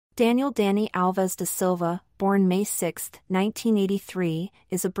Dani Alves da Silva, born May 6, 1983,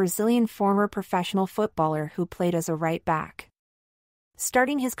 is a Brazilian former professional footballer who played as a right back.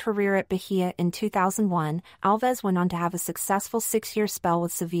 Starting his career at Bahia in 2001, Alves went on to have a successful 6-year spell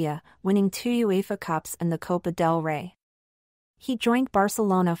with Sevilla, winning 2 UEFA Cups and the Copa del Rey. He joined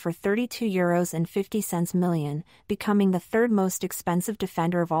Barcelona for €32.50 million, becoming the third most expensive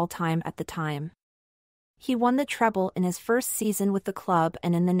defender of all time at the time. He won the treble in his first season with the club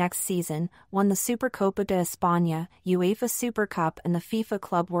and in the next season, won the Supercopa de España, UEFA Super Cup and the FIFA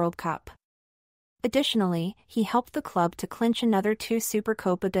Club World Cup. Additionally, he helped the club to clinch another 2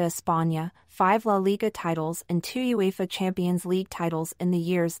 Supercopa de España, 5 La Liga titles and 2 UEFA Champions League titles in the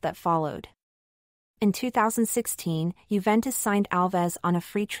years that followed. In 2016, Juventus signed Alves on a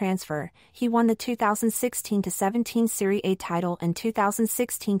free transfer. He won the 2016-17 Serie A title and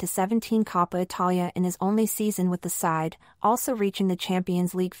 2016-17 Coppa Italia in his only season with the side, also reaching the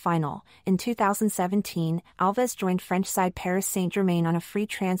Champions League final. In 2017, Alves joined French side Paris Saint-Germain on a free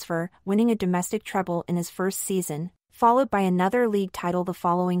transfer, winning a domestic treble in his first season, followed by another league title the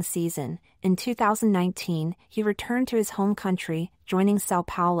following season. In 2019, he returned to his home country, joining São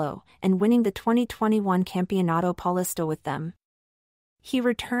Paulo, and winning the 2021 Campeonato Paulista with them. He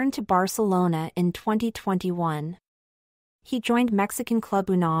returned to Barcelona in 2021. He joined Mexican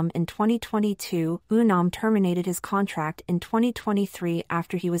club UNAM in 2022. UNAM terminated his contract in 2023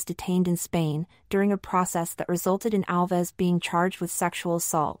 after he was detained in Spain, during a process that resulted in Alves being charged with sexual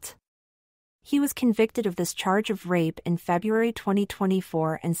assault. He was convicted of this charge of rape in February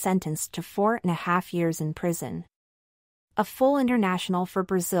 2024 and sentenced to 4.5 years in prison. A full international for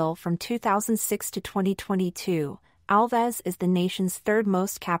Brazil from 2006 to 2022, Alves is the nation's third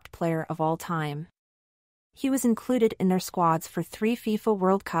most capped player of all time. He was included in their squads for 3 FIFA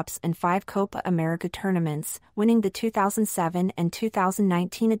World Cups and 5 Copa America tournaments, winning the 2007 and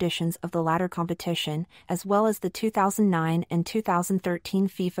 2019 editions of the latter competition, as well as the 2009 and 2013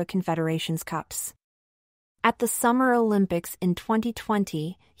 FIFA Confederations Cups. At the Summer Olympics in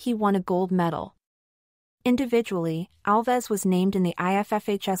 2020, he won a gold medal. Individually, Alves was named in the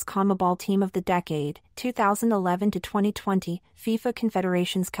IFFHS CONMEBOL Team of the Decade, 2011 to 2020, FIFA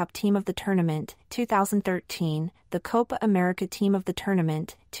Confederations Cup Team of the Tournament, 2013, the Copa America Team of the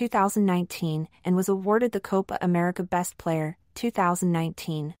Tournament, 2019, and was awarded the Copa America Best Player,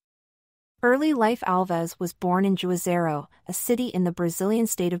 2019. Early life. Alves was born in Juazeiro, a city in the Brazilian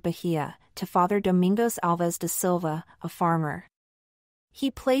state of Bahia, to father Domingos Alves da Silva, a farmer. He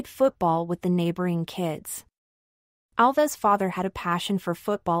played football with the neighboring kids. Alves' father had a passion for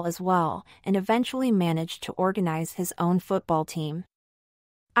football as well, and eventually managed to organize his own football team.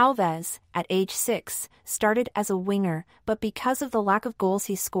 Alves, at age 6, started as a winger, but because of the lack of goals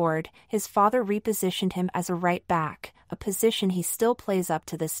he scored, his father repositioned him as a right back, a position he still plays up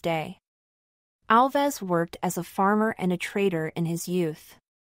to this day. Alves worked as a farmer and a trader in his youth.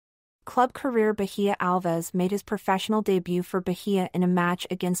 Club career. Bahia. Alves made his professional debut for Bahia in a match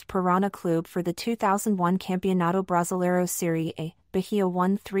against Paraná Clube for the 2001 Campeonato Brasileiro Serie A. Bahia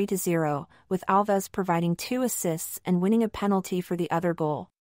won 3-0, with Alves providing 2 assists and winning a penalty for the other goal.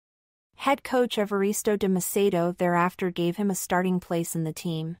 Head coach Evaristo de Macedo thereafter gave him a starting place in the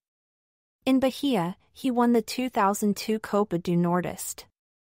team. In Bahia, he won the 2002 Copa do Nordeste.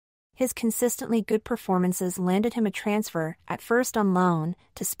 His consistently good performances landed him a transfer, at first on loan,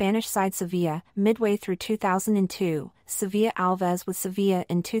 to Spanish side Sevilla, midway through 2002, Sevilla. Alves with Sevilla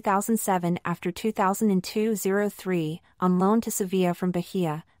in 2007. After 2002-03, on loan to Sevilla from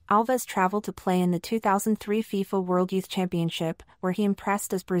Bahia, Alves traveled to play in the 2003 FIFA World Youth Championship, where he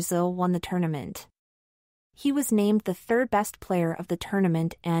impressed as Brazil won the tournament. He was named the 3rd best player of the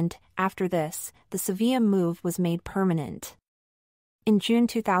tournament and, after this, the Sevilla move was made permanent. In June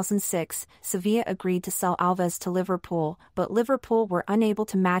 2006, Sevilla agreed to sell Alves to Liverpool, but Liverpool were unable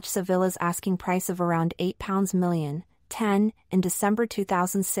to match Sevilla's asking price of around £8 million. In December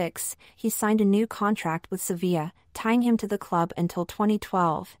 2006, he signed a new contract with Sevilla, tying him to the club until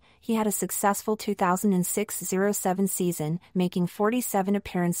 2012. He had a successful 2006-07 season, making 47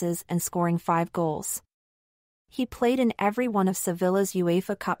 appearances and scoring 5 goals. He played in every one of Sevilla's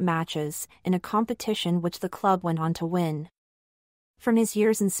UEFA Cup matches, in a competition which the club went on to win. From his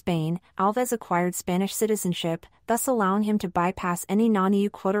years in Spain, Alves acquired Spanish citizenship, thus allowing him to bypass any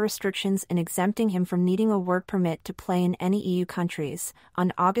non-EU quota restrictions and exempting him from needing a work permit to play in any EU countries.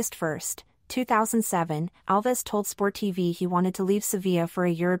 On August 1, 2007, Alves told Sport TV he wanted to leave Sevilla for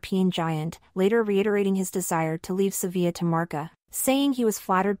a European giant, later reiterating his desire to leave Sevilla to Marca, saying he was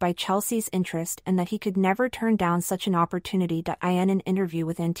flattered by Chelsea's interest and that he could never turn down such an opportunity. In an interview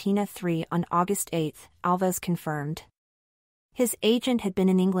with Antena 3 on August 8, Alves confirmed His agent had been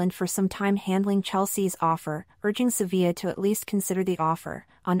in England for some time handling Chelsea's offer, urging Sevilla to at least consider the offer.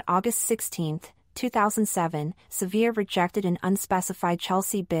 On August 16, 2007, Sevilla rejected an unspecified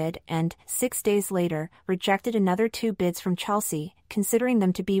Chelsea bid and, 6 days later, rejected another 2 bids from Chelsea, considering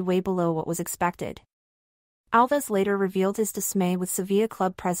them to be way below what was expected. Alves later revealed his dismay with Sevilla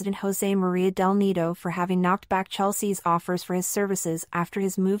club president José María del Nido for having knocked back Chelsea's offers for his services after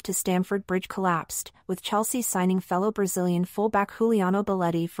his move to Stamford Bridge collapsed, with Chelsea signing fellow Brazilian fullback Juliano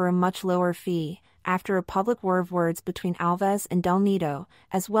Belletti for a much lower fee. After a public war of words between Alves and Del Nido,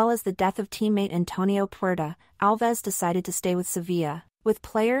 as well as the death of teammate Antonio Puerta, Alves decided to stay with Sevilla, with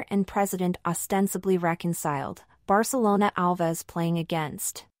player and president ostensibly reconciled. Barcelona. Alves playing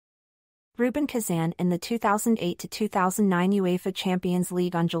against Rubin Kazan in the 2008-2009 UEFA Champions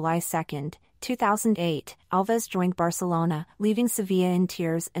League. On July 2, 2008, Alves joined Barcelona, leaving Sevilla in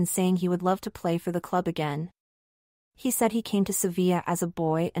tears and saying he would love to play for the club again. He said he came to Sevilla as a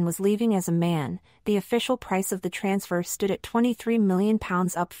boy and was leaving as a man. The official price of the transfer stood at £23 million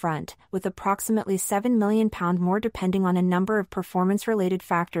up front, with approximately £7 million more depending on a number of performance-related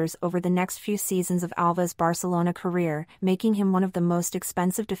factors over the next few seasons of Alves' Barcelona career, making him one of the most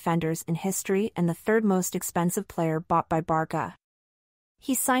expensive defenders in history and the third most expensive player bought by Barca.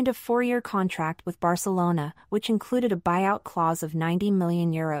 He signed a 4-year contract with Barcelona, which included a buyout clause of €90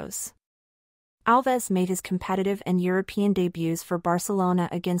 million. Alves made his competitive and European debuts for Barcelona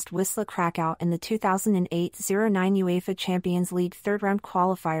against Wisła Krakow in the 2008-09 UEFA Champions League third-round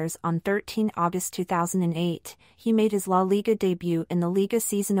qualifiers on 13 August 2008. He made his La Liga debut in the Liga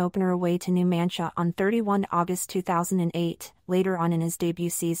season opener away to Numancia on 31 August 2008. Later on in his debut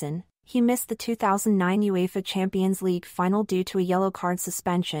season, he missed the 2009 UEFA Champions League final due to a yellow card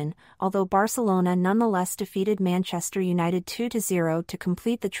suspension, although Barcelona nonetheless defeated Manchester United 2-0 to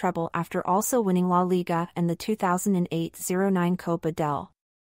complete the treble after also winning La Liga and the 2008-09 Copa del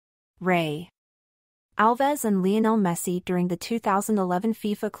Rey. Alves and Lionel Messi during the 2011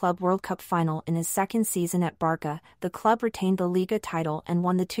 FIFA Club World Cup final. In his second season at Barca, the club retained the Liga title and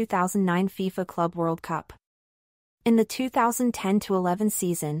won the 2009 FIFA Club World Cup. In the 2010-11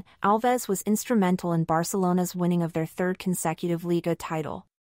 season, Alves was instrumental in Barcelona's winning of their third consecutive Liga title.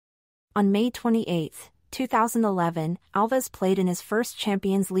 On May 28, 2011, Alves played in his first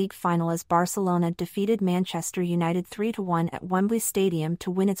Champions League final as Barcelona defeated Manchester United 3-1 at Wembley Stadium to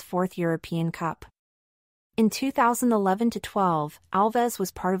win its fourth European Cup. In 2011-12, Alves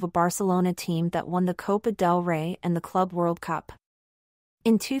was part of a Barcelona team that won the Copa del Rey and the Club World Cup.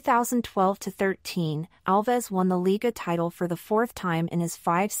 In 2012-13, Alves won the Liga title for the fourth time in his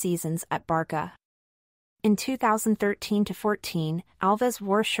 5 seasons at Barca. In 2013-14, Alves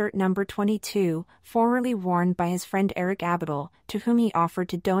wore shirt number 22, formerly worn by his friend Eric Abidal, to whom he offered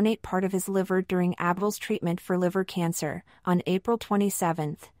to donate part of his liver during Abidal's treatment for liver cancer. On April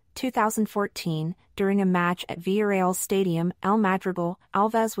 27, 2014, during a match at Villarreal Stadium El Madrigal,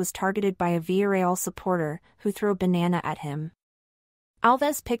 Alves was targeted by a Villarreal supporter, who threw a banana at him.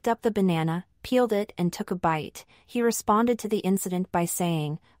 Alves picked up the banana, peeled it and took a bite. He responded to the incident by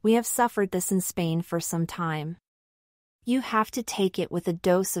saying, "We have suffered this in Spain for some time. You have to take it with a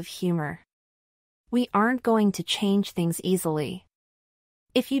dose of humor. We aren't going to change things easily.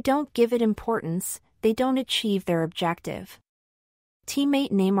 If you don't give it importance, they don't achieve their objective."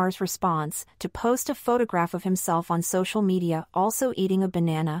 Teammate Neymar's response, to post a photograph of himself on social media also eating a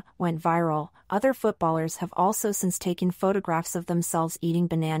banana, went viral. Other footballers have also since taken photographs of themselves eating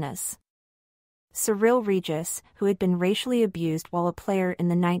bananas. Cyril Regis, who had been racially abused while a player in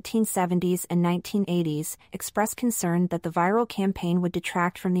the 1970s and 1980s, expressed concern that the viral campaign would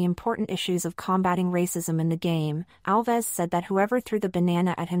detract from the important issues of combating racism in the game. Alves said that whoever threw the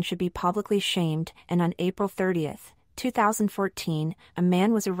banana at him should be publicly shamed, and on April 30, 2014, a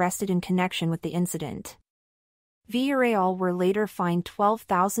man was arrested in connection with the incident. Villarreal were later fined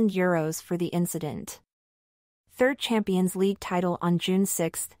 €12,000 for the incident. Third Champions League title. On June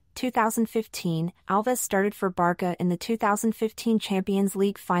 6, 2015, Alves started for Barca in the 2015 Champions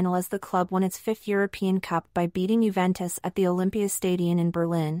League final as the club won its fifth European Cup by beating Juventus at the Olympiastadion in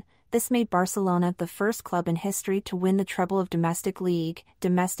Berlin. This made Barcelona the first club in history to win the treble of domestic league,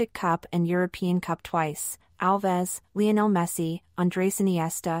 domestic cup and European Cup twice. Alves, Lionel Messi, Andrés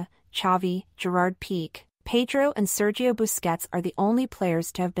Iniesta, Xavi, Gerard Piqué, Pedro and Sergio Busquets are the only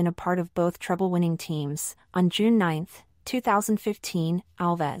players to have been a part of both treble-winning teams. On June 9, 2015,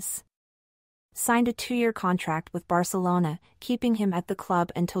 Alves signed a 2-year contract with Barcelona, keeping him at the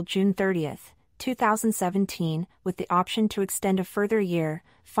club until June 30, 2017, with the option to extend a further year.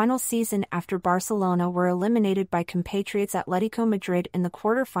 Final season after Barcelona were eliminated by compatriots Atletico Madrid in the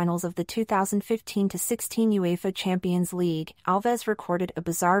quarter-finals of the 2015-16 UEFA Champions League, Alves recorded a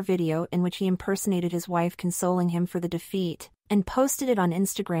bizarre video in which he impersonated his wife consoling him for the defeat, and posted it on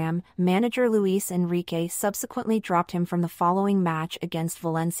Instagram. Manager Luis Enrique subsequently dropped him from the following match against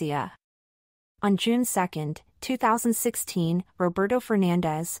Valencia. On June 2, 2016, Roberto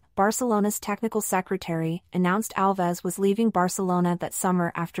Fernandes, Barcelona's technical secretary, announced Alves was leaving Barcelona that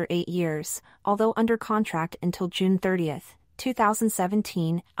summer after 8 years, although under contract until June 30,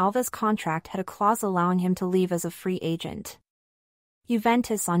 2017. Alves' contract had a clause allowing him to leave as a free agent.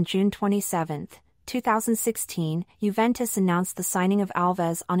 Juventus. On June 27, 2016, Juventus announced the signing of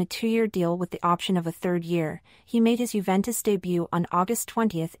Alves on a 2-year deal with the option of a third year. He made his Juventus debut on August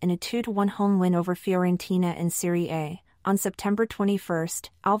 20 in a 2-1 home win over Fiorentina in Serie A. On September 21,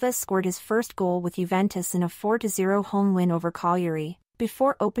 Alves scored his first goal with Juventus in a 4-0 home win over Cagliari,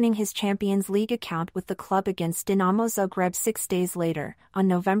 before opening his Champions League account with the club against Dinamo Zagreb 6 days later. On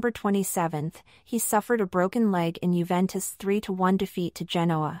November 27, he suffered a broken leg in Juventus' 3-1 defeat to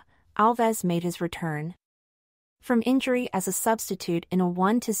Genoa. Alves made his return from injury as a substitute in a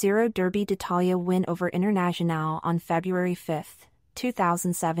 1-0 Derby d'Italia win over Internazionale on February 5,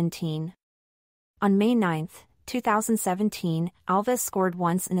 2017. On May 9, 2017, Alves scored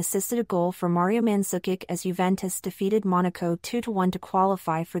once and assisted a goal for Mario Mandzukic as Juventus defeated Monaco 2-1 to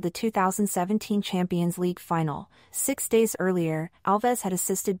qualify for the 2017 Champions League final. 6 days earlier, Alves had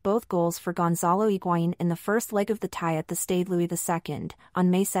assisted both goals for Gonzalo Higuain in the first leg of the tie at the Stade Louis II. On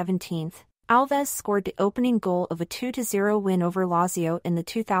May 17, Alves scored the opening goal of a 2-0 win over Lazio in the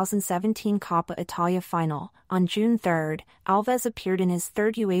 2017 Coppa Italia final. On June 3, Alves appeared in his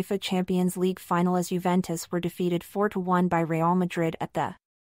third UEFA Champions League final as Juventus were defeated 4-1 by Real Madrid at the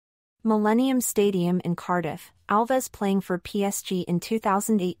Millennium Stadium in Cardiff. Alves playing for PSG in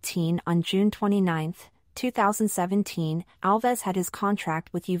 2018. On June 29, 2017, Alves had his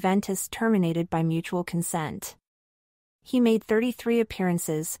contract with Juventus terminated by mutual consent. He made 33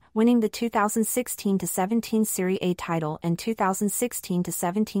 appearances, winning the 2016-17 Serie A title and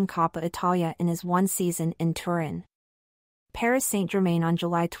 2016-17 Coppa Italia in his one season in Turin. Paris Saint-Germain. On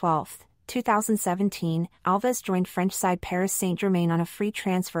July 12, 2017, Alves joined French side Paris Saint-Germain on a free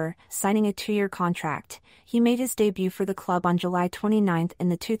transfer, signing a 2-year contract. He made his debut for the club on July 29 in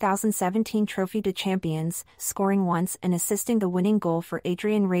the 2017 Trophée des Champions, scoring once and assisting the winning goal for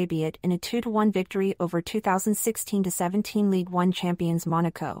Adrien Rabiot in a 2-1 victory over 2016-17 Ligue 1 champions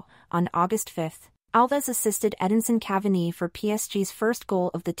Monaco. On August 5, Alves assisted Edinson Cavani for PSG's first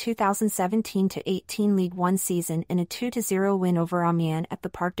goal of the 2017-18 Ligue 1 season in a 2-0 win over Amiens at the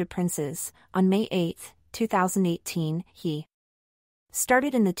Parc des Princes. On May 8, 2018, he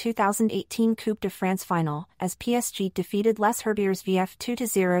started in the 2018 Coupe de France final, as PSG defeated Les Herbiers VF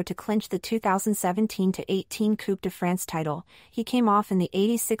 2-0 to clinch the 2017-18 Coupe de France title. He came off in the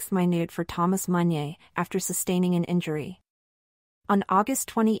 86th minute for Thomas Meunier, after sustaining an injury. On August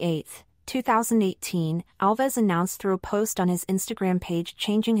 28, 2018, Alves announced through a post on his Instagram page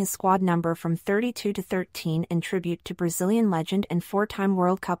changing his squad number from 32 to 13 in tribute to Brazilian legend and 4-time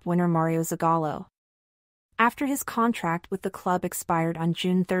World Cup winner Mario Zagallo. After his contract with the club expired on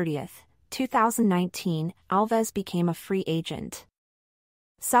June 30, 2019, Alves became a free agent.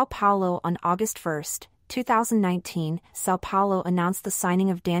 São Paulo. On August 1, 2019, São Paulo announced the signing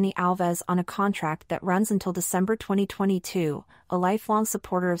of Dani Alves on a contract that runs until December 2022. A lifelong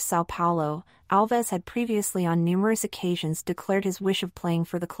supporter of São Paulo, Alves had previously on numerous occasions declared his wish of playing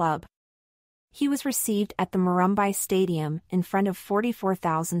for the club. He was received at the Morumbi Stadium in front of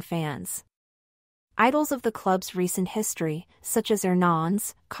 44,000 fans. Idols of the club's recent history, such as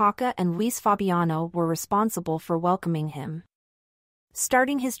Hernandes, Kaká and Luis Fabiano, were responsible for welcoming him.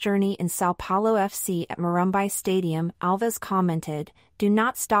 Starting his journey in São Paulo FC at Morumbi Stadium, Alves commented, "Do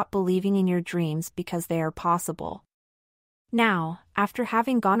not stop believing in your dreams because they are possible. Now, after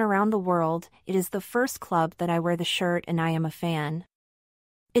having gone around the world, it is the first club that I wear the shirt and I am a fan.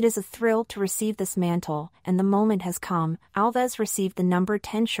 It is a thrill to receive this mantle, and the moment has come." Alves received the number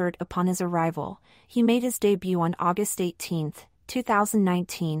 10 shirt upon his arrival. He made his debut on August 18,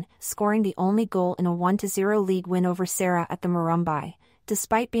 2019, scoring the only goal in a 1-0 league win over Serra at the Morumbi.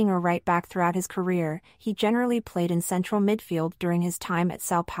 Despite being a right-back throughout his career, he generally played in central midfield during his time at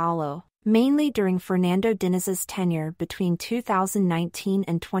São Paulo, mainly during Fernando Diniz's tenure between 2019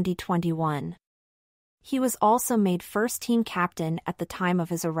 and 2021. He was also made first-team captain at the time of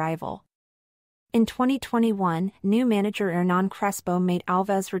his arrival. In 2021, new manager Hernan Crespo made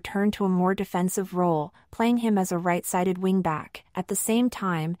Alves return to a more defensive role, playing him as a right-sided wingback. At the same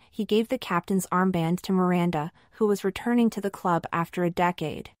time, he gave the captain's armband to Miranda, who was returning to the club after a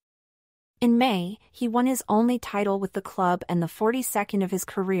decade. In May, he won his only title with the club and the 42nd of his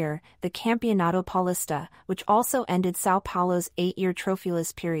career, the Campeonato Paulista, which also ended São Paulo's 8-year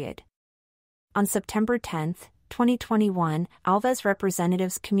trophyless period. On September 10, 2021, Alves'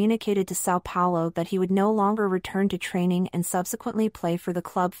 representatives communicated to São Paulo that he would no longer return to training and subsequently play for the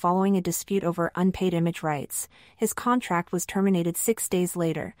club following a dispute over unpaid image rights. His contract was terminated 6 days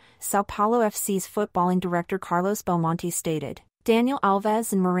later, São Paulo FC's footballing director Carlos Belmonte stated. Daniel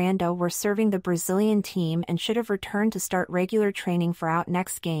Alves and Miranda were serving the Brazilian team and should have returned to start regular training for out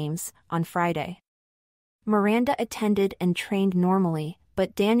next games, on Friday. Miranda attended and trained normally,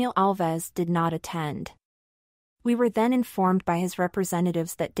 but Daniel Alves did not attend. We were then informed by his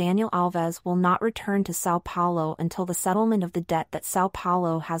representatives that Daniel Alves will not return to São Paulo until the settlement of the debt that São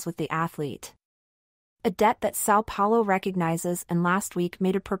Paulo has with the athlete. A debt that São Paulo recognizes, and last week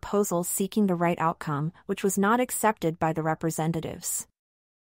made a proposal seeking the right outcome, which was not accepted by the representatives.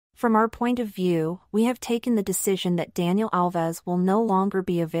 From our point of view, we have taken the decision that Daniel Alves will no longer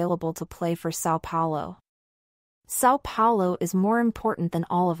be available to play for São Paulo. São Paulo is more important than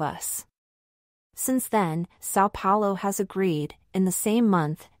all of us. Since then, São Paulo has agreed, in the same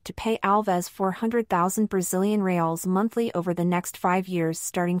month, to pay Alves 400,000 Brazilian reals monthly over the next 5 years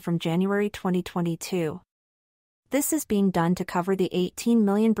starting from January 2022. This is being done to cover the 18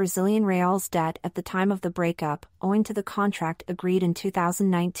 million Brazilian reals debt at the time of the breakup, owing to the contract agreed in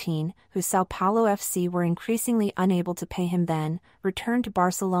 2019, whose São Paulo FC were increasingly unable to pay him then. Returned to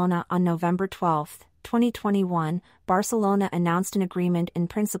Barcelona on November 12, 2021, Barcelona announced an agreement in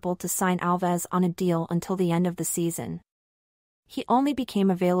principle to sign Alves on a deal until the end of the season. He only became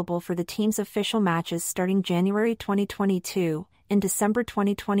available for the team's official matches starting January 2022. In December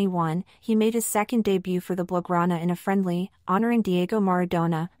 2021, he made his second debut for the Blaugrana in a friendly, honoring Diego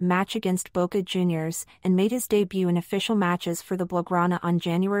Maradona, match against Boca Juniors, and made his debut in official matches for the Blaugrana on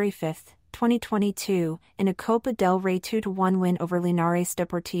January 5, 2022, in a Copa del Rey 2-1 win over Linares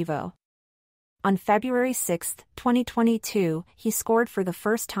Deportivo. On February 6, 2022, he scored for the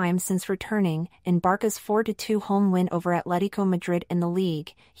first time since returning, in Barca's 4-2 home win over Atletico Madrid in the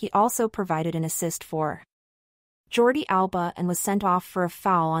league. He also provided an assist for Jordi Alba and was sent off for a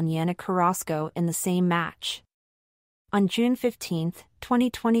foul on Yannick Carrasco in the same match. On June 15,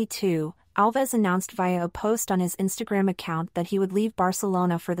 2022, Alves announced via a post on his Instagram account that he would leave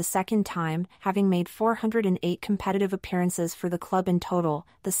Barcelona for the second time, having made 408 competitive appearances for the club in total,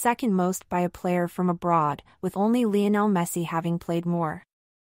 the second most by a player from abroad, with only Lionel Messi having played more.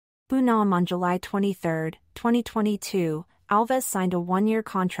 Bunam. On July 23, 2022, Alves signed a 1-year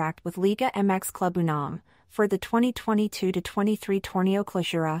contract with Liga MX Club Bunam. For the 2022-23 Torneo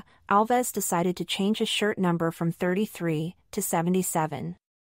Clausura, Alves decided to change his shirt number from 33 to 77.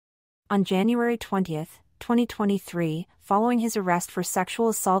 On January 20, 2023, following his arrest for sexual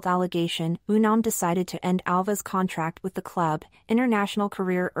assault allegation, Bunam decided to end Alves' contract with the club. International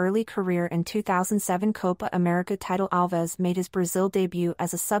career. Early career. In 2007 Copa America title, Alves made his Brazil debut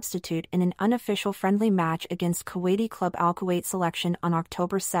as a substitute in an unofficial friendly match against Kuwaiti club Al Kuwait Selection on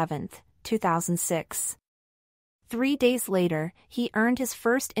October 7, 2006. 3 days later, he earned his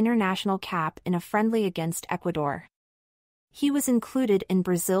first international cap in a friendly against Ecuador. He was included in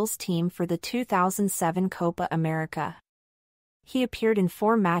Brazil's team for the 2007 Copa America. He appeared in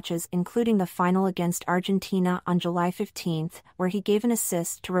 4 matches including the final against Argentina on July 15, where he gave an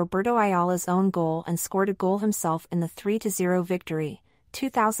assist to Roberto Ayala's own goal and scored a goal himself in the 3-0 victory.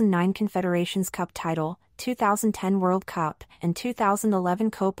 2009 Confederations Cup title, 2010 World Cup, and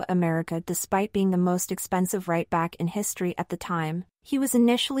 2011 Copa America. Despite being the most expensive right-back in history at the time, he was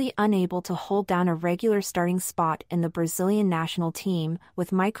initially unable to hold down a regular starting spot in the Brazilian national team,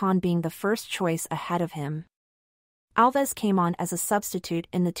 with Maicon being the first choice ahead of him. Alves came on as a substitute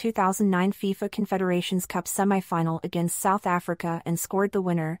in the 2009 FIFA Confederations Cup semi-final against South Africa and scored the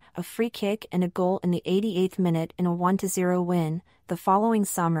winner, a free kick and a goal in the 88th minute in a 1-0 win. The following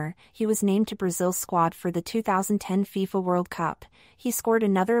summer, he was named to Brazil's squad for the 2010 FIFA World Cup. He scored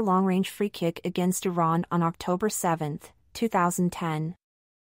another long-range free kick against Iran on October 7, 2010.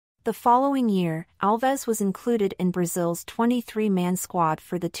 The following year, Alves was included in Brazil's 23-man squad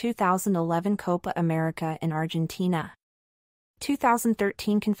for the 2011 Copa America in Argentina.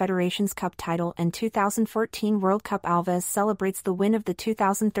 2013 Confederations Cup title and 2014 World Cup. Alves celebrates the win of the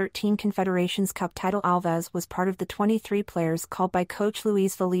 2013 Confederations Cup title. Alves was part of the 23 players called by coach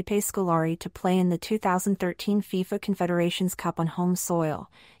Luis Felipe Scolari to play in the 2013 FIFA Confederations Cup on home soil.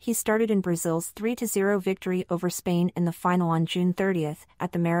 He started in Brazil's 3-0 victory over Spain in the final on June 30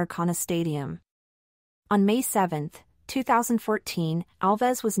 at the Maracana Stadium. On May 7, 2014,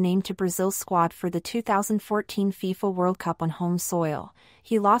 Alves was named to Brazil's squad for the 2014 FIFA World Cup on home soil.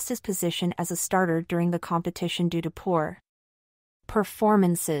 He lost his position as a starter during the competition due to poor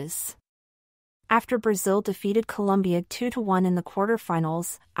performances. After Brazil defeated Colombia 2-1 in the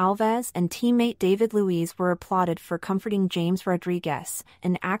quarterfinals, Alves and teammate David Luiz were applauded for comforting James Rodriguez,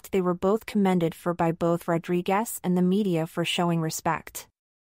 an act they were both commended for by both Rodriguez and the media for showing respect.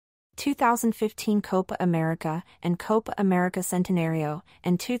 2015 Copa America and Copa America Centenario,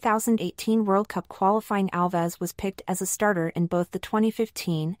 and 2018 World Cup qualifying. Alves was picked as a starter in both the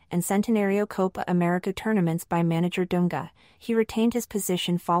 2015 and Centenario Copa America tournaments by manager Dunga. He retained his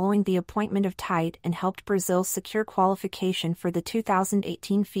position following the appointment of Tite and helped Brazil secure qualification for the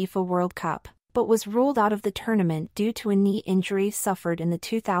 2018 FIFA World Cup, but was ruled out of the tournament due to a knee injury suffered in the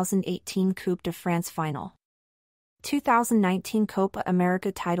 2018 Coupe de France final. 2019 Copa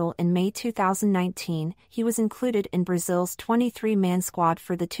America title. In May 2019, he was included in Brazil's 23-man squad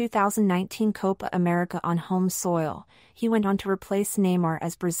for the 2019 Copa America on home soil. He went on to replace Neymar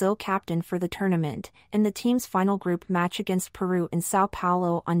as Brazil captain for the tournament. In the team's final group match against Peru in Sao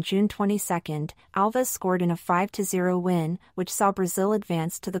Paulo on June 22, Alves scored in a 5-0 win, which saw Brazil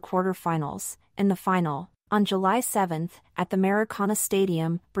advance to the quarterfinals. In the final, on July 7, at the Maracana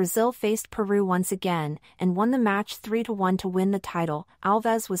Stadium, Brazil faced Peru once again, and won the match 3-1 to win the title.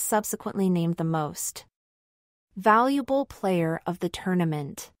 Alves was subsequently named the most valuable player of the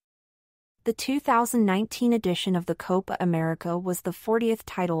tournament. The 2019 edition of the Copa America was the 40th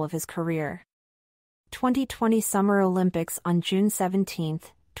title of his career. 2020 Summer Olympics. On June 17,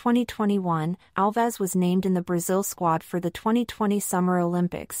 2021, Alves was named in the Brazil squad for the 2020 Summer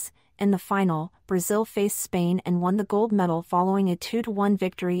Olympics. In the final, Brazil faced Spain and won the gold medal following a 2-1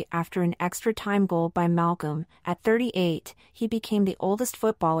 victory after an extra-time goal by Malcolm. At 38, he became the oldest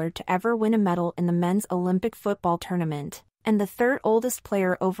footballer to ever win a medal in the men's Olympic football tournament, and the third oldest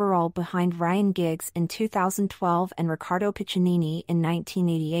player overall behind Ryan Giggs in 2012 and Riccardo Piccinini in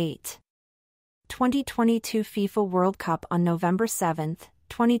 1988. 2022 FIFA World Cup. On November 7,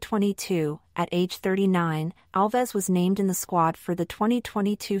 2022, at age 39, Alves was named in the squad for the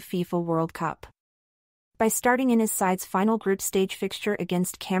 2022 FIFA World Cup. By starting in his side's final group stage fixture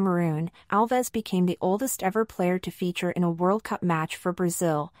against Cameroon, Alves became the oldest ever player to feature in a World Cup match for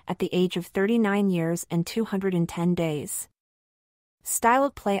Brazil, at the age of 39 years and 210 days. Style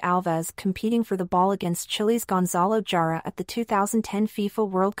of play. Alves competing for the ball against Chile's Gonzalo Jara at the 2010 FIFA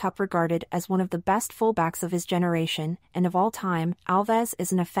World Cup. Regarded as one of the best fullbacks of his generation, and of all time, Alves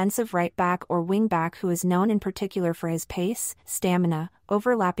is an offensive right-back or wing-back who is known in particular for his pace, stamina,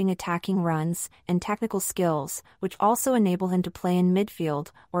 overlapping attacking runs, and technical skills, which also enable him to play in midfield,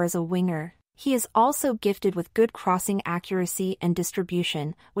 or as a winger. He is also gifted with good crossing accuracy and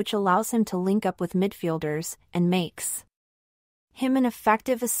distribution, which allows him to link up with midfielders, and makes him an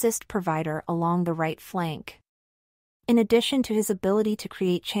effective assist provider along the right flank. In addition to his ability to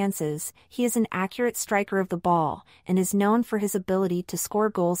create chances, he is an accurate striker of the ball, and is known for his ability to score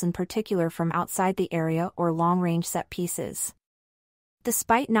goals, in particular from outside the area or long-range set pieces.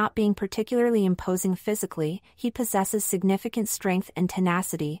 Despite not being particularly imposing physically, he possesses significant strength and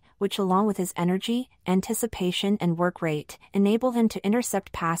tenacity, which along with his energy, anticipation and work rate, enable him to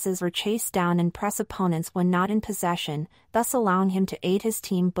intercept passes or chase down and press opponents when not in possession, thus allowing him to aid his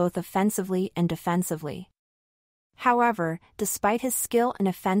team both offensively and defensively. However, despite his skill and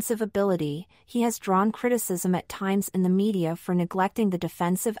offensive ability, he has drawn criticism at times in the media for neglecting the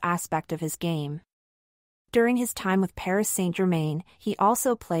defensive aspect of his game. During his time with Paris Saint-Germain, he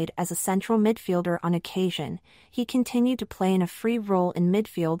also played as a central midfielder on occasion. He continued to play in a free role in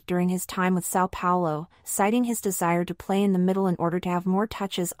midfield during his time with Sao Paulo, citing his desire to play in the middle in order to have more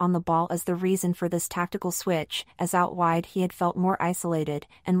touches on the ball as the reason for this tactical switch, as out wide he had felt more isolated,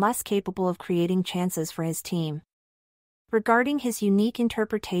 and less capable of creating chances for his team. Regarding his unique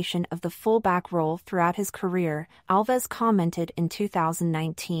interpretation of the fullback role throughout his career, Alves commented in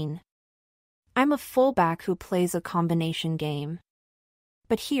 2019. "I'm a fullback who plays a combination game.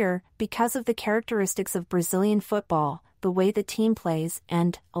 But here, because of the characteristics of Brazilian football, the way the team plays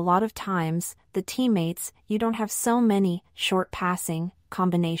and, a lot of times, the teammates, you don't have so many short passing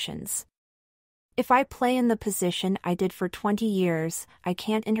combinations. If I play in the position I did for 20 years, I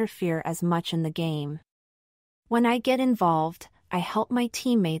can't interfere as much in the game. When I get involved, I help my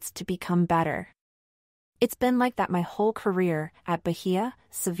teammates to become better. It's been like that my whole career, at Bahia,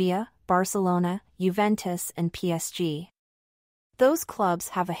 Sevilla, Barcelona, Juventus and PSG. Those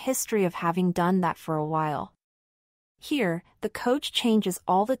clubs have a history of having done that for a while. Here, the coach changes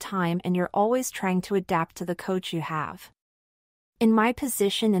all the time and you're always trying to adapt to the coach you have. In my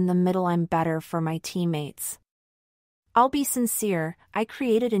position in the middle, I'm better for my teammates. I'll be sincere, I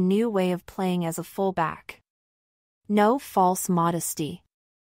created a new way of playing as a fullback. No false modesty.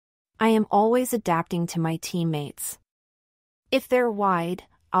 I am always adapting to my teammates. If they're wide,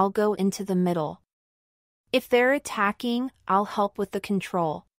 I'll go into the middle. If they're attacking, I'll help with the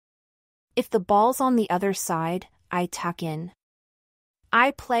control. If the ball's on the other side, I tuck in.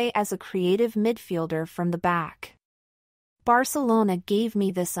 I play as a creative midfielder from the back. Barcelona gave me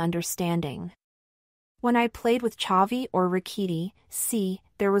this understanding. When I played with Xavi or Rakiti,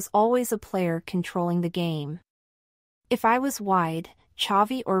 there was always a player controlling the game. If I was wide,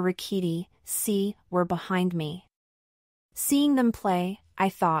 Xavi or Rakiti, were behind me. Seeing them play, I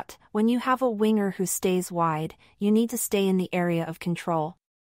thought, when you have a winger who stays wide, you need to stay in the area of control.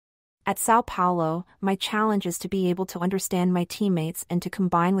 At Sao Paulo, my challenge is to be able to understand my teammates and to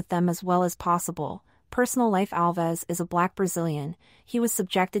combine with them as well as possible. Personal life: Alves is a black Brazilian. He was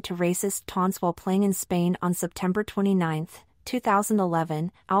subjected to racist taunts while playing in Spain on September 29,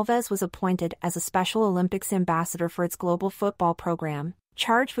 2011. Alves was appointed as a Special Olympics ambassador for its global football program,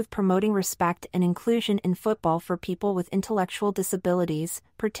 charged with promoting respect and inclusion in football for people with intellectual disabilities,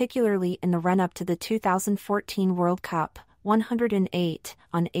 particularly in the run-up to the 2014 World Cup, 108,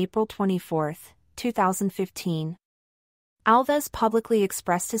 on April 24, 2015. Alves publicly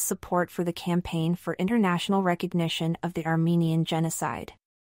expressed his support for the campaign for international recognition of the Armenian genocide.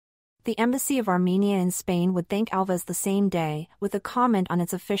 The Embassy of Armenia in Spain would thank Alves the same day. With a comment on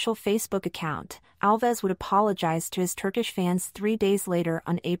its official Facebook account, Alves would apologize to his Turkish fans 3 days later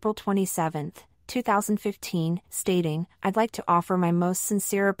on April 27, 2015, stating, "I'd like to offer my most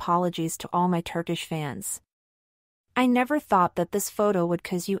sincere apologies to all my Turkish fans. I never thought that this photo would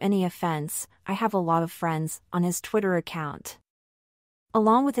cause you any offense. I have a lot of friends," on his Twitter account.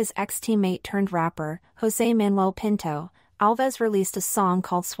 Along with his ex-teammate turned rapper, Jose Manuel Pinto, Alves released a song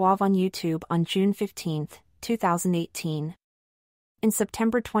called Suave on YouTube on June 15, 2018. In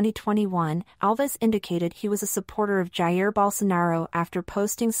September 2021, Alves indicated he was a supporter of Jair Bolsonaro after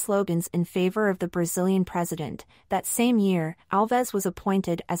posting slogans in favor of the Brazilian president. That same year, Alves was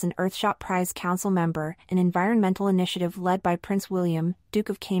appointed as an Earthshot Prize Council member, an environmental initiative led by Prince William, Duke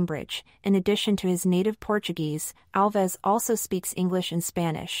of Cambridge. In addition to his native Portuguese, Alves also speaks English and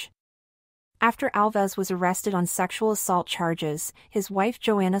Spanish. After Alves was arrested on sexual assault charges, his wife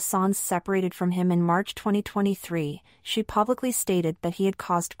Joana Sans separated from him in March 2023. She publicly stated that he had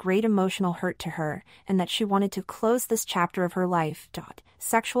caused great emotional hurt to her, and that she wanted to close this chapter of her life.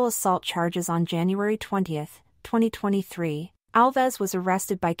 Sexual assault charges. On January 20, 2023, Alves was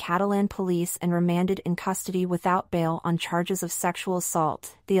arrested by Catalan police and remanded in custody without bail on charges of sexual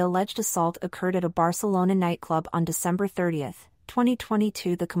assault. The alleged assault occurred at a Barcelona nightclub on December 30,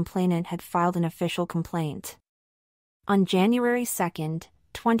 2022. The complainant had filed an official complaint. On January 2,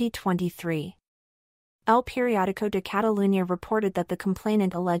 2023, El Periódico de Catalunya reported that the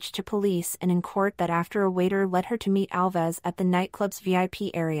complainant alleged to police and in court that after a waiter led her to meet Alves at the nightclub's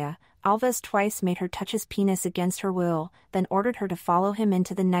VIP area, Alves twice made her touch his penis against her will, then ordered her to follow him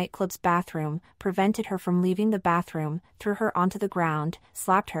into the nightclub's bathroom, prevented her from leaving the bathroom, threw her onto the ground,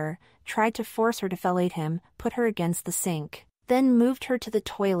 slapped her, tried to force her to fellate him, put her against the sink, then moved her to the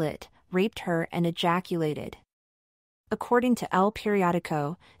toilet, raped her and ejaculated. According to El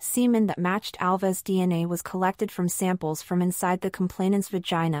Periódico, semen that matched Alves' DNA was collected from samples from inside the complainant's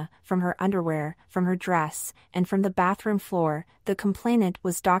vagina, from her underwear, from her dress, and from the bathroom floor. The complainant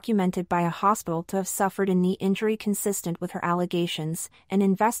was documented by a hospital to have suffered a knee injury consistent with her allegations, and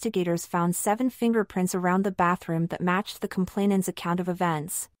investigators found 7 fingerprints around the bathroom that matched the complainant's account of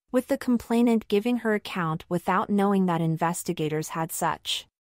events, with the complainant giving her account without knowing that investigators had such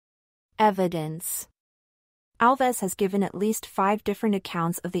evidence. Alves has given at least 5 different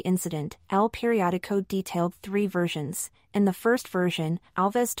accounts of the incident. El Periódico detailed 3 versions. In the first version,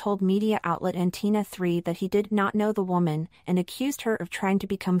 Alves told media outlet Antena 3 that he did not know the woman, and accused her of trying to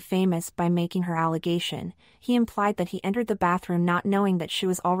become famous by making her allegation. He implied that he entered the bathroom not knowing that she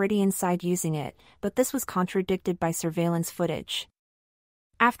was already inside using it, but this was contradicted by surveillance footage.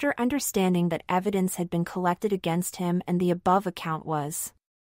 After understanding that evidence had been collected against him and the above account was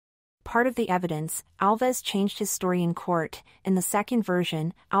Part of the evidence, Alves changed his story in court. In the second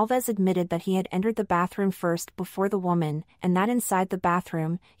version, Alves admitted that he had entered the bathroom first before the woman, and that inside the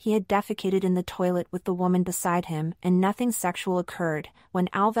bathroom, he had defecated in the toilet with the woman beside him, and nothing sexual occurred. When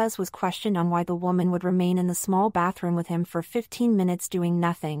Alves was questioned on why the woman would remain in the small bathroom with him for 15 minutes doing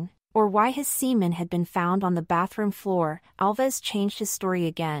nothing, or why his semen had been found on the bathroom floor, Alves changed his story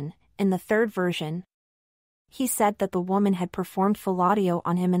again. In the third version, he said that the woman had performed fellatio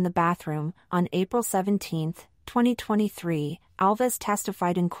on him in the bathroom. On April 17, 2023, Alves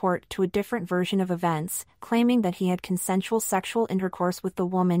testified in court to a different version of events, claiming that he had consensual sexual intercourse with the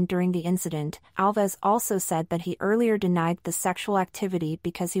woman during the incident. Alves also said that he earlier denied the sexual activity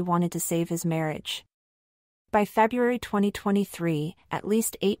because he wanted to save his marriage. By February 2023, at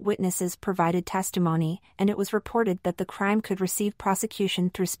least 8 witnesses provided testimony, and it was reported that the crime could receive prosecution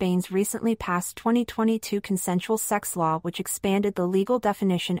through Spain's recently passed 2022 consensual sex law, which expanded the legal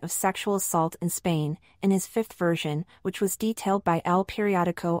definition of sexual assault in Spain. In his fifth version, which was detailed by El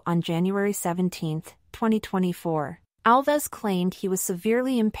Periódico on January 17, 2024, Alves claimed he was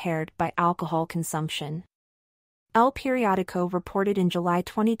severely impaired by alcohol consumption. El Periódico reported in July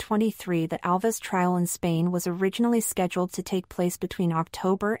 2023 that Alves' trial in Spain was originally scheduled to take place between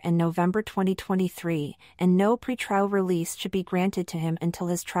October and November 2023, and no pretrial release should be granted to him until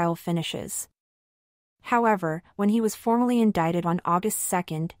his trial finishes. However, when he was formally indicted on August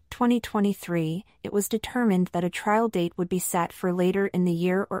 2, 2023, it was determined that a trial date would be set for later in the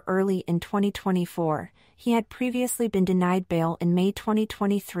year or early in 2024. He had previously been denied bail in May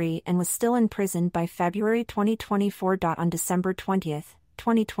 2023 and was still in prison by February 2024. On December 20,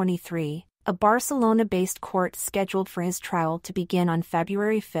 2023, a Barcelona-based court scheduled for his trial to begin on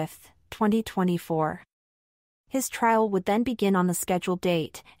February 5, 2024. His trial would then begin on the scheduled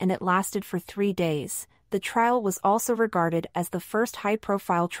date, and it lasted for 3 days. The trial was also regarded as the first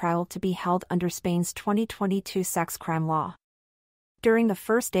high-profile trial to be held under Spain's 2022 sex crime law. During the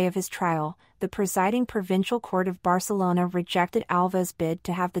first day of his trial, the presiding provincial court of Barcelona rejected Alves' bid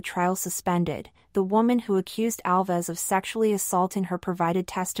to have the trial suspended. The woman who accused Alves of sexually assaulting her provided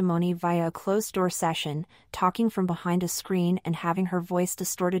testimony via a closed-door session, talking from behind a screen and having her voice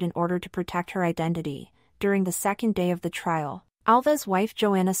distorted in order to protect her identity. During the second day of the trial, Alves' wife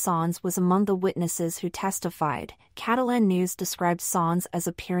Joana Sans was among the witnesses who testified. Catalan News described Sans as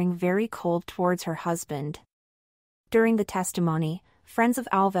appearing very cold towards her husband. During the testimony, friends of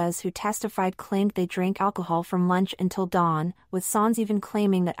Alves who testified claimed they drank alcohol from lunch until dawn, with Sans even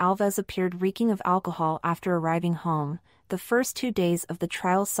claiming that Alves appeared reeking of alcohol after arriving home. The first 2 days of the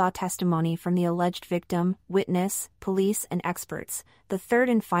trial saw testimony from the alleged victim, witness, police and experts. The third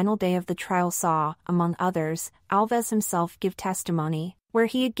and final day of the trial saw, among others, Alves himself give testimony, where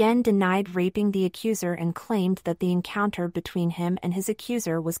he again denied raping the accuser and claimed that the encounter between him and his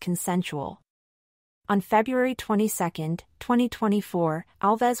accuser was consensual. On February 22, 2024,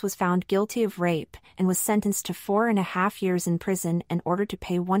 Alves was found guilty of rape and was sentenced to 4.5 years in prison and ordered to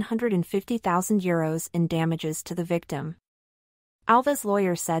pay €150,000 in damages to the victim. Alves'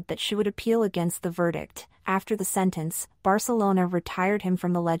 lawyer said that she would appeal against the verdict. After the sentence, Barcelona retired him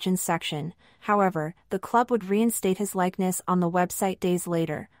from the Legends section. However, the club would reinstate his likeness on the website days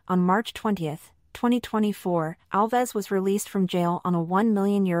later. On March 20, 2024, Alves was released from jail on a €1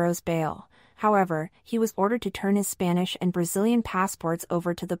 million bail. However, he was ordered to turn his Spanish and Brazilian passports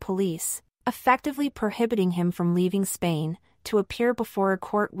over to the police, effectively prohibiting him from leaving Spain, to appear before a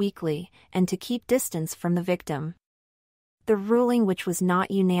court weekly, and to keep distance from the victim. The ruling, which was not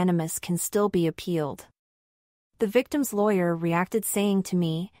unanimous, can still be appealed. The victim's lawyer reacted saying to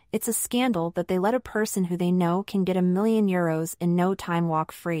me, "It's a scandal that they let a person who they know can get €1 million in no time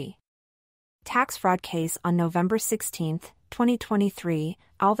walk free." Tax fraud case. On November 16, 2023,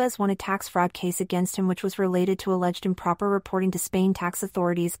 Alves won a tax fraud case against him which was related to alleged improper reporting to Spain tax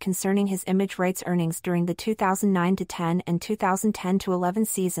authorities concerning his image rights earnings during the 2009-10 and 2010-11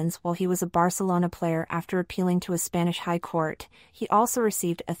 seasons while he was a Barcelona player. After appealing to a Spanish high court, he also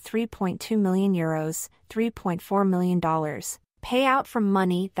received a €3.2 million, $3.4 million, payout from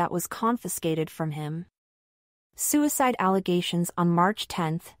money that was confiscated from him. Suicide allegations. On March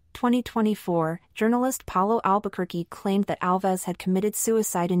 10, 2024, journalist Paulo Albuquerque claimed that Alves had committed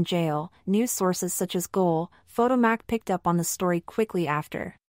suicide in jail. News sources such as Goal, Photomac picked up on the story quickly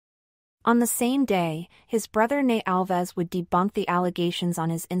after. On the same day, his brother Ney Alves would debunk the allegations on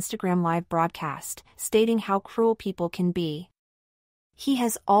his Instagram live broadcast, stating how cruel people can be. He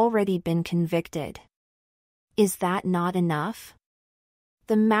has already been convicted. Is that not enough?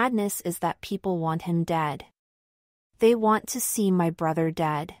 The madness is that people want him dead. They want to see my brother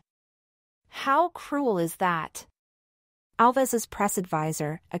dead. How cruel is that? Alves's press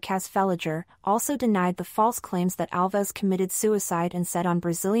advisor, Acas Feliger, also denied the false claims that Alves committed suicide and said on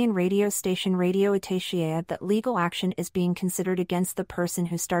Brazilian radio station Radio Itatiaia that legal action is being considered against the person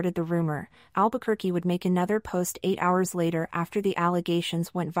who started the rumor. Albuquerque would make another post 8 hours later after the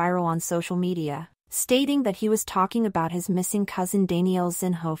allegations went viral on social media, stating that he was talking about his missing cousin Daniel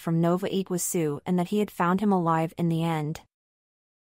Zinho from Nova Iguaçu and that he had found him alive in the end.